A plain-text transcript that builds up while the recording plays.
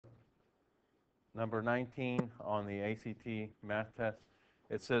Number 19 on the ACT math test.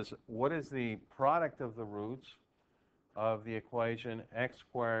 It says, what is the product of the roots of the equation x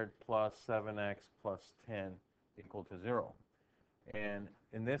squared plus 7x plus 10 equal to 0? And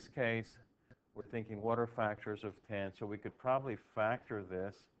in this case, we're thinking what are factors of 10? So we could probably factor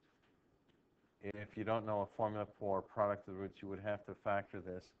this. If you don't know a formula for product of the roots, you would have to factor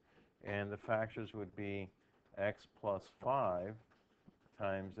this. And the factors would be x plus 5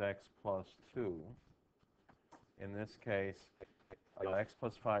 times x plus 2. In this case, x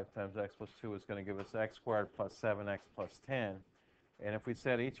plus 5 times x plus 2 is going to give us x squared plus 7x plus 10. And if we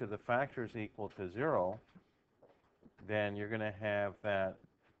set each of the factors equal to 0, then you're going to have that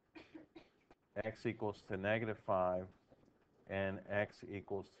x equals to negative 5 and x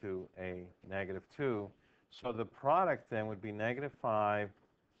equals to a negative 2. So the product then would be negative 5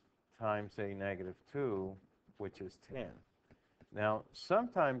 times a negative 2, which is 10. Now,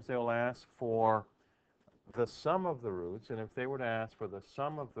 sometimes they'll ask for the sum of the roots, and if they were to ask for the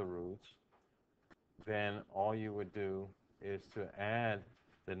sum of the roots, then all you would do is to add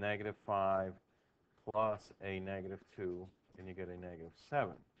the negative 5 plus a negative 2, and you get a negative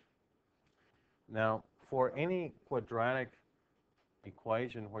 7. Now, for any quadratic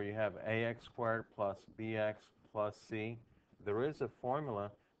equation where you have ax squared plus bx plus c, there is a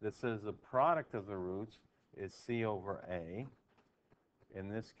formula that says the product of the roots is c over a. In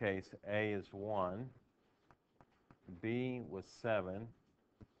this case, a is 1, b was 7,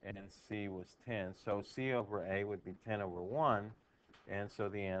 and c was 10. So c over a would be 10 over 1, and so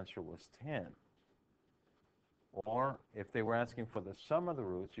the answer was 10. Or if they were asking for the sum of the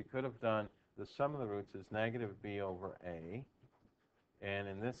roots, you could have done the sum of the roots is negative b over a. And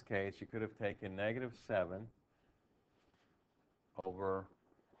in this case, you could have taken negative 7 over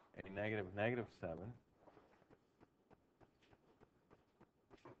a negative 7.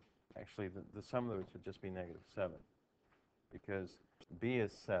 Actually, the sum of the roots would just be negative 7, because b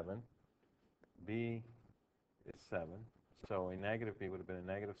is 7, b is 7. So a negative b would have been a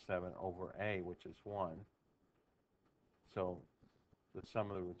negative 7 over a, which is 1. So the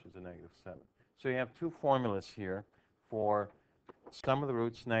sum of the roots is a negative 7. So you have two formulas here for sum of the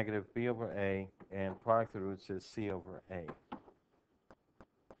roots negative b over a, and product of the roots is c over a.